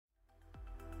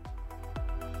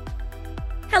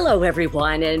Hello,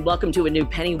 everyone, and welcome to a new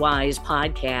Pennywise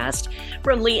podcast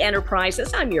from Lee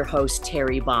Enterprises. I'm your host,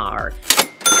 Terry Barr.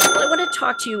 I want to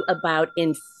talk to you about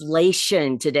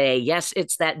inflation today. Yes,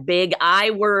 it's that big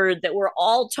I word that we're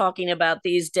all talking about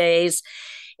these days.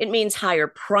 It means higher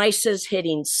prices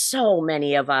hitting so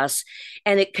many of us,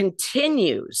 and it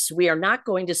continues. We are not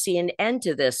going to see an end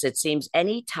to this, it seems,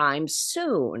 anytime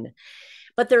soon.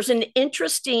 But there's an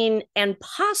interesting and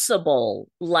possible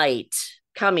light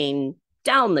coming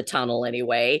down the tunnel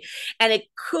anyway, and it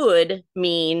could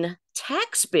mean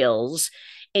tax bills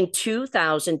in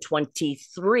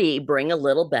 2023 bring a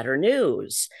little better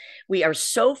news. We are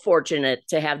so fortunate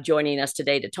to have joining us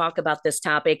today to talk about this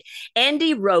topic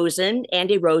Andy Rosen.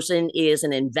 Andy Rosen is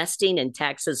an investing and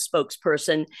taxes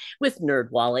spokesperson with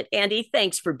NerdWallet. Andy,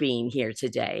 thanks for being here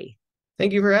today.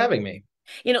 Thank you for having me.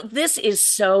 You know, this is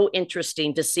so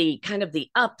interesting to see kind of the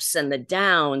ups and the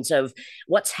downs of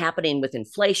what's happening with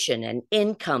inflation and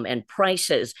income and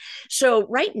prices. So,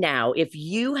 right now, if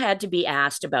you had to be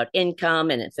asked about income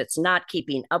and if it's not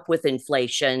keeping up with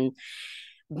inflation,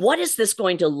 what is this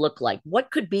going to look like?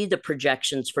 What could be the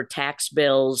projections for tax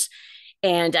bills?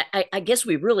 And I guess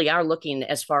we really are looking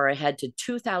as far ahead to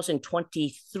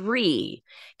 2023.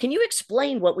 Can you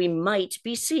explain what we might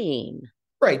be seeing?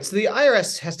 Right. So the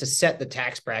IRS has to set the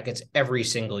tax brackets every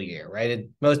single year, right?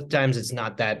 Most times it's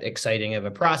not that exciting of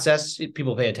a process.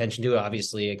 People pay attention to it.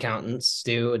 Obviously, accountants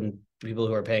do, and people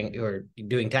who are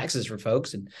doing taxes for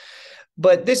folks.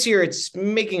 But this year it's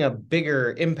making a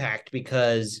bigger impact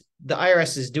because the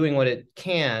IRS is doing what it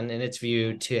can, in its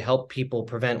view, to help people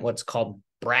prevent what's called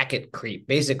bracket creep.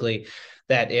 Basically,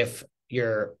 that if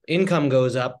your income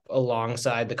goes up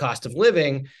alongside the cost of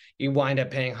living, you wind up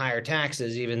paying higher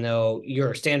taxes, even though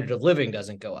your standard of living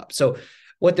doesn't go up. So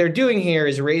what they're doing here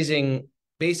is raising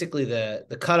basically the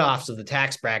cutoffs of the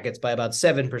tax brackets by about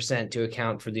 7% to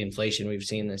account for the inflation we've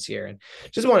seen this year. And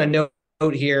just want to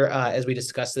note here as we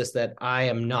discuss this that I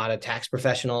am not a tax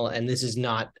professional, and this is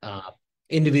not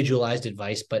individualized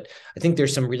advice, but I think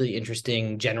there's some really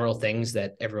interesting general things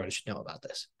that everyone should know about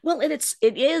this. Well, it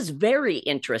is very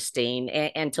interesting,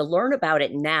 and to learn about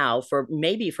it now for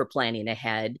planning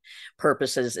ahead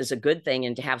purposes is a good thing.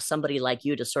 And to have somebody like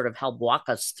you to sort of help walk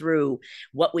us through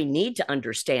what we need to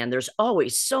understand. There's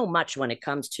always so much when it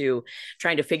comes to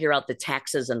trying to figure out the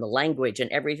taxes and the language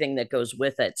and everything that goes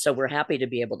with it. So we're happy to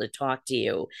be able to talk to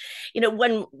you. You know,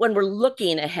 when we're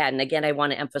looking ahead, and again, I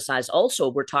want to emphasize also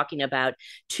we're talking about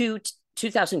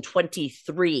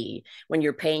 2023 when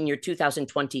you're paying your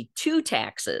 2022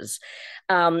 taxes.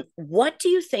 What do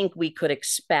you think we could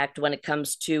expect when it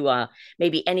comes to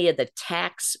maybe any of the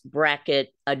tax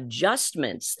bracket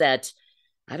adjustments that,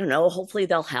 I don't know, hopefully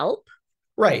they'll help?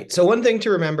 Right. So one thing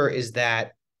to remember is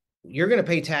that you're going to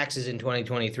pay taxes in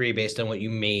 2023 based on what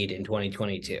you made in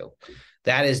 2022.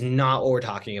 That is not what we're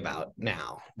talking about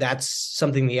now. That's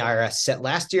something the IRS set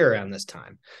last year around this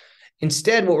time.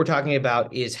 Instead, what we're talking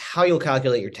about is how you'll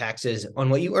calculate your taxes on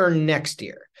what you earn next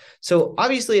year. So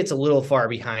obviously, it's a little far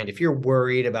behind. If you're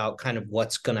worried about kind of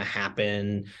what's going to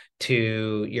happen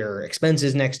to your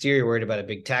expenses next year, you're worried about a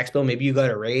big tax bill, maybe you got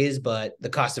a raise, but the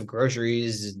cost of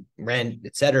groceries, rent,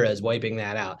 et cetera, is wiping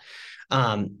that out.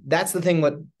 That's the thing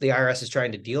what the IRS is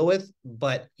trying to deal with,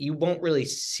 but you won't really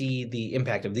see the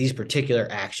impact of these particular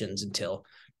actions until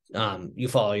until you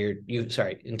file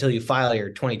your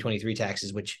 2023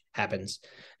 taxes, which happens,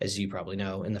 as you probably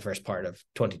know, in the first part of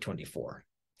 2024.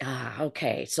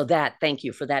 Okay. So thank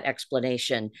you for that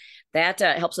explanation. That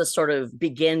helps us sort of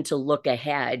begin to look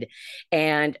ahead.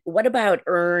 And what about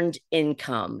earned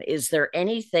income? Is there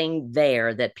anything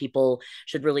there that people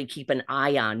should really keep an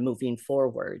eye on moving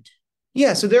forward?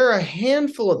 Yeah. So there are a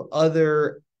handful of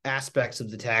other aspects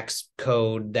of the tax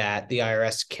code that the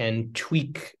IRS can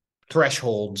tweak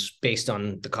thresholds based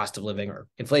on the cost of living or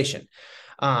inflation.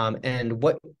 And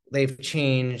what they've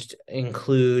changed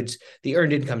includes the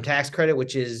earned income tax credit,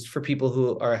 which is for people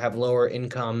who have lower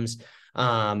incomes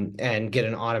and get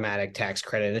an automatic tax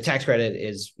credit. And the tax credit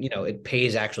is, it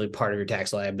pays actually part of your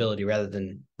tax liability rather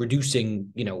than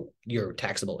reducing, your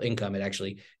taxable income. It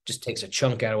actually just takes a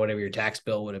chunk out of whatever your tax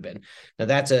bill would have been. Now,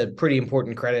 that's a pretty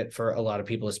important credit for a lot of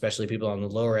people, especially people on the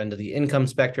lower end of the income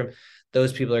spectrum.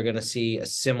 Those people are going to see a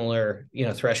similar,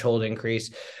 threshold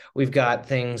increase. We've got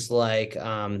things like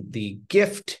the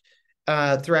gift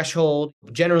threshold.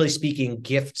 Generally speaking,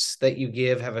 gifts that you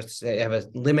give have a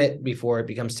limit before it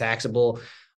becomes taxable.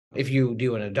 If you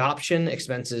do an adoption,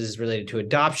 expenses related to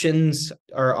adoptions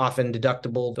are often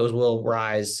deductible. Those will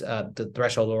rise. The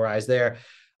threshold will rise there.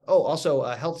 Oh, also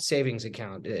a health savings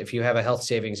account. If you have a health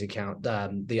savings account,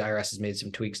 the IRS has made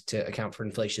some tweaks to account for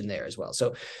inflation there as well.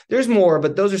 So there's more,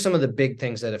 but those are some of the big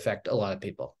things that affect a lot of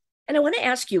people. And I want to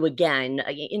ask you again,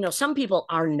 some people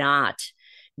are not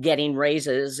getting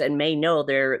raises and may know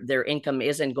their income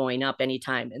isn't going up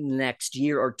anytime in the next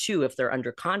year or two if they're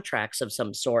under contracts of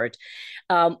some sort.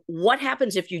 What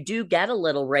happens if you do get a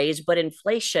little raise, but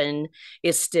inflation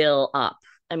is still up?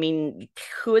 I mean,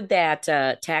 could that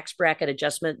tax bracket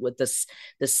adjustment with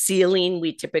the ceiling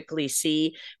we typically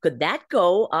see, could that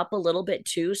go up a little bit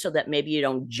too, so that maybe you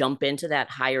don't jump into that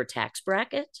higher tax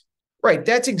bracket? Right.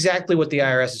 That's exactly what the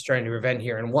IRS is trying to prevent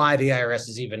here, and why the IRS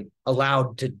is even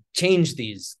allowed to change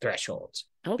these thresholds.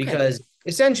 Okay. Because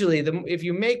essentially, if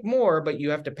you make more, but you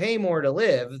have to pay more to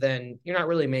live, then you're not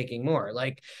really making more.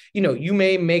 Like, you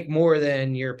may make more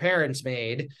than your parents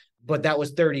made, but that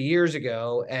was 30 years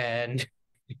ago. And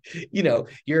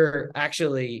you're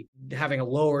actually having a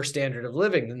lower standard of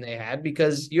living than they had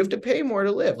because you have to pay more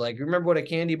to live. Like, remember what a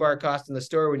candy bar cost in the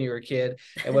store when you were a kid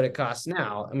and what it costs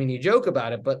now. I mean, you joke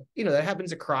about it, but that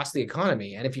happens across the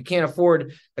economy. And if you can't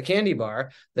afford a candy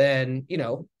bar, then,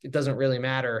 it doesn't really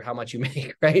matter how much you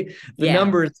make, right? The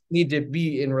numbers need to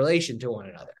be in relation to one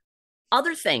another.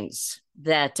 Other things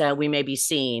that we may be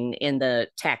seeing in the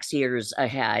tax years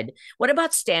ahead. What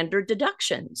about standard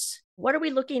deductions? What are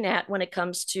we looking at when it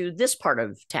comes to this part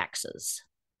of taxes?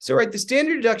 So, right, the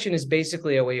standard deduction is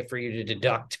basically a way for you to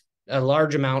deduct a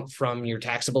large amount from your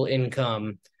taxable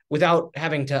income without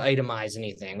having to itemize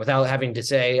anything, without having to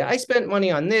say, I spent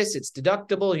money on this, it's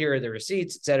deductible, here are the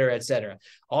receipts, et cetera, et cetera.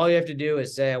 All you have to do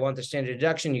is say, I want the standard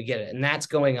deduction, you get it. And that's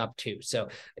going up too. So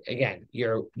again,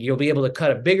 you'll be able to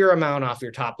cut a bigger amount off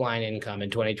your top line income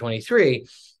in 2023.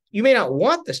 You may not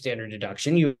want the standard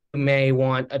deduction. You may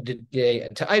want to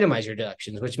itemize your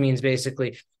deductions, which means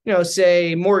basically,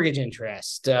 say mortgage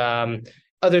interest,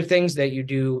 other things that you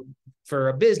do for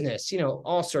a business,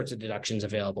 all sorts of deductions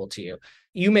available to you.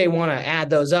 You may want to add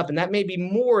those up, and that may be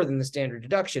more than the standard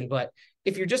deduction. But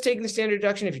if you're just taking the standard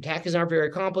deduction, if your taxes aren't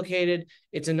very complicated,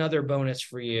 it's another bonus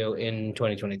for you in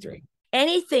 2023.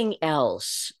 Anything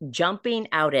else jumping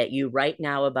out at you right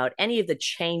now about any of the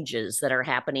changes that are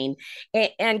happening?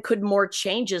 And could more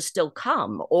changes still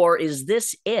come? Or is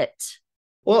this it?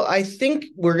 Well, I think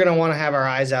we're going to want to have our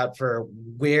eyes out for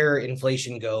where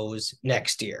inflation goes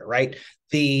next year, right?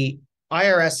 The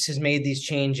IRS has made these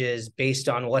changes based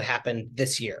on what happened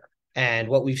this year and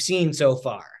what we've seen so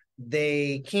far.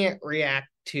 They can't react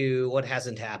to what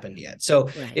hasn't happened yet. So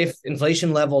if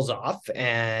inflation levels off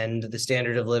and the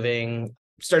standard of living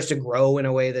starts to grow in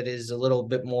a way that is a little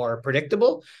bit more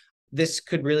predictable, this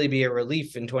could really be a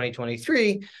relief in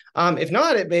 2023. If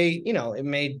not, it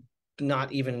may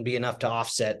not even be enough to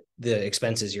offset the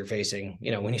expenses you're facing,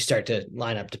 when you start to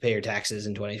line up to pay your taxes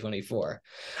in 2024.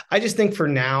 I just think for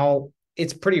now,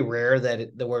 it's pretty rare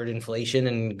that the word inflation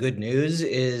and good news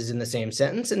is in the same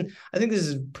sentence. And I think this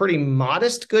is pretty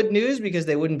modest good news because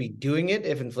they wouldn't be doing it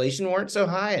if inflation weren't so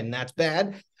high, and that's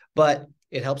bad, but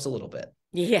it helps a little bit.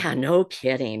 Yeah, no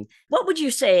kidding. What would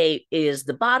you say is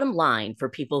the bottom line for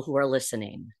people who are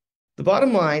listening? The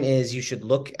bottom line is you should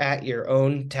look at your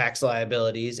own tax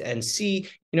liabilities and see,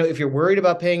 if you're worried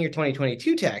about paying your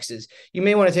 2022 taxes, you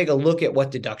may want to take a look at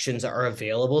what deductions are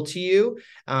available to you.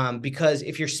 Because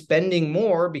if you're spending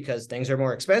more because things are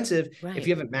more expensive, if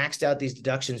you haven't maxed out these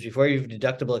deductions before, your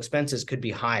deductible expenses could be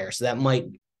higher. So that might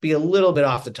be a little bit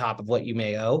off the top of what you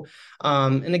may owe.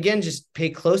 And again, just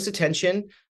pay close attention.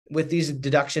 With these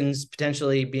deductions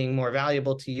potentially being more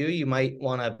valuable to you, you might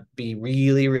want to be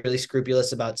really, really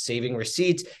scrupulous about saving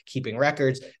receipts, keeping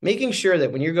records, making sure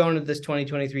that when you're going to this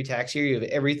 2023 tax year, you have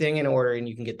everything in order and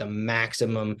you can get the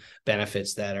maximum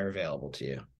benefits that are available to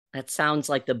you. That sounds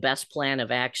like the best plan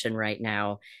of action right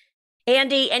now.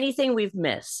 Andy, anything we've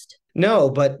missed? No,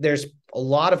 but there's a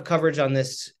lot of coverage on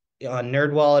this on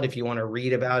NerdWallet. If you want to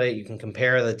read about it, you can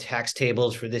compare the tax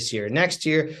tables for this year and next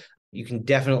year. You can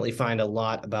definitely find a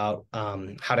lot about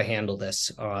how to handle this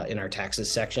in our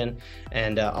taxes section.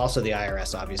 And also the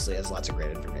IRS obviously has lots of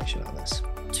great information on this.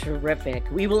 Terrific.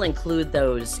 We will include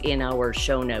those in our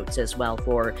show notes as well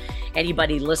for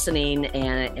anybody listening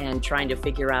and trying to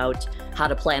figure out how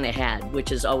to plan ahead,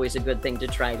 which is always a good thing to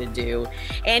try to do.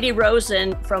 Andy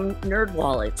Rosen from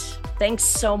NerdWallet, thanks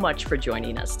so much for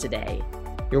joining us today.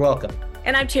 You're welcome.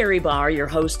 And I'm Terry Barr, your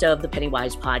host of the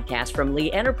Pennywise podcast from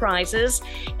Lee Enterprises.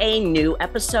 A new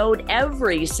episode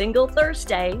every single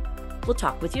Thursday. We'll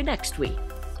talk with you next week.